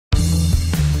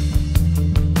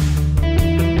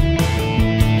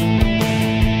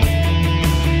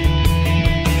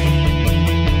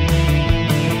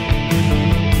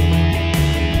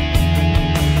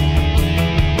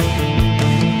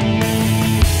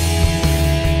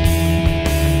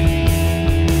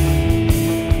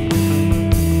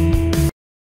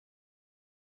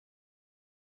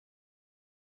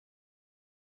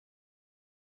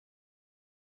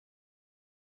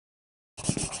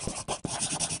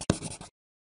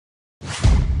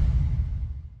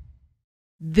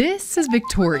This is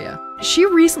Victoria. She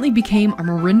recently became a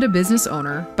Morinda business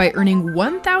owner by earning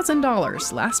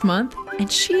 $1,000 last month,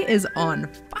 and she is on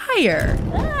fire.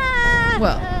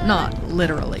 Well, not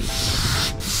literally.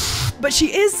 But she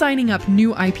is signing up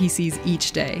new IPCs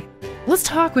each day. Let's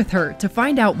talk with her to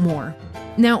find out more.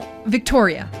 Now,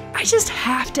 Victoria, I just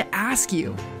have to ask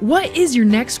you, what is your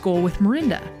next goal with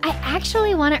Morinda? I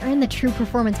actually want to earn the True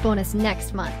Performance bonus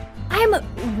next month. I'm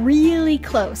really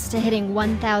close to hitting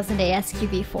 1,000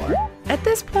 ASQB4. At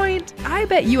this point, I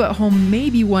bet you at home may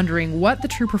be wondering what the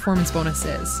True Performance bonus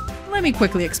is. Let me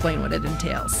quickly explain what it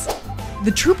entails.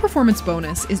 The True Performance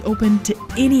bonus is open to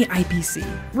any IPC,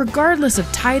 regardless of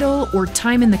title or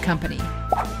time in the company.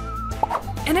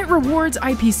 And it rewards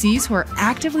IPCs who are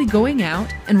actively going out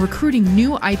and recruiting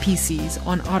new IPCs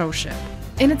on AutoShip.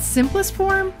 In its simplest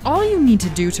form, all you need to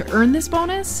do to earn this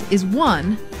bonus is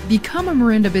 1. Become a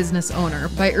Morinda business owner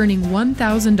by earning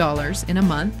 $1,000 in a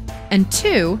month, and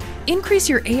 2. Increase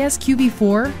your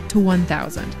ASQB4 to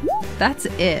 1,000. That's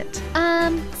it.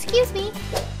 Excuse me.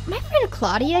 My friend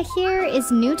Claudia here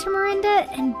is new to Morinda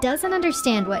and doesn't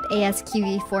understand what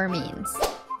ASQB4 means.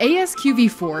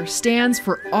 ASQV4 stands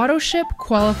for AutoShip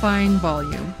Qualifying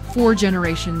Volume, 4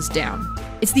 generations down.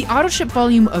 It's the AutoShip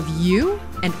volume of you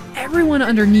and everyone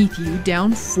underneath you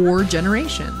down 4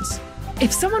 generations.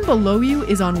 If someone below you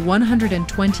is on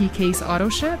 120 case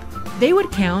AutoShip, they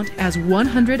would count as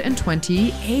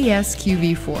 120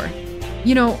 ASQV4.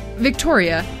 You know,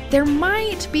 Victoria, there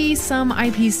might be some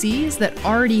IPCs that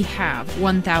already have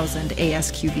 1,000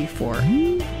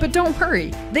 ASQV4, but don't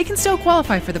worry, they can still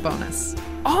qualify for the bonus.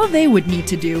 All they would need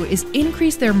to do is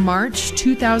increase their March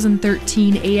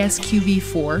 2013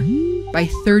 ASQV4 by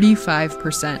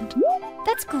 35%.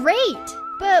 That's great!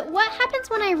 But what happens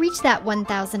when I reach that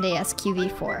 1,000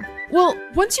 ASQV4? Well,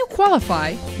 once you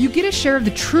qualify, you get a share of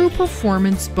the True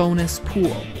Performance bonus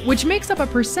pool, which makes up a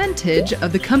percentage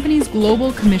of the company's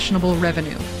global commissionable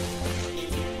revenue.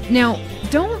 Now,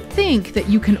 don't think that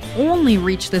you can only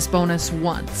reach this bonus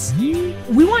once.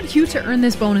 We want you to earn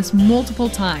this bonus multiple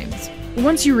times.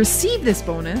 Once you receive this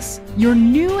bonus, your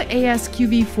new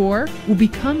ASQV4 will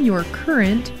become your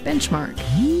current benchmark.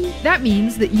 That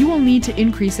means that you will need to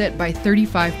increase it by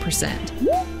 35%.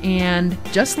 And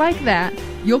just like that,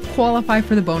 you'll qualify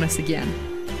for the bonus again.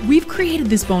 We've created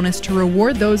this bonus to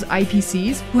reward those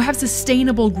IPCs who have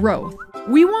sustainable growth.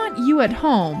 We want you at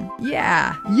home,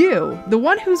 yeah, you, the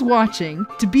one who's watching,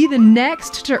 to be the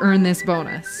next to earn this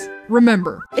bonus.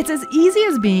 Remember, it's as easy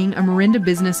as being a Morinda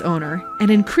business owner and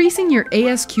increasing your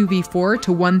ASQV4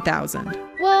 to 1,000.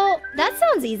 Well, that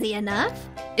sounds easy enough.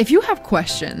 If you have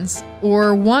questions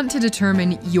or want to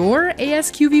determine your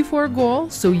ASQV4 goal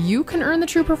so you can earn the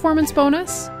True Performance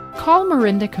bonus, call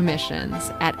Morinda Commissions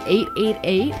at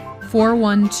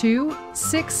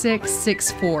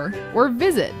 888-412-6664 or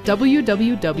visit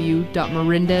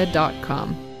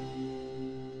www.morinda.com.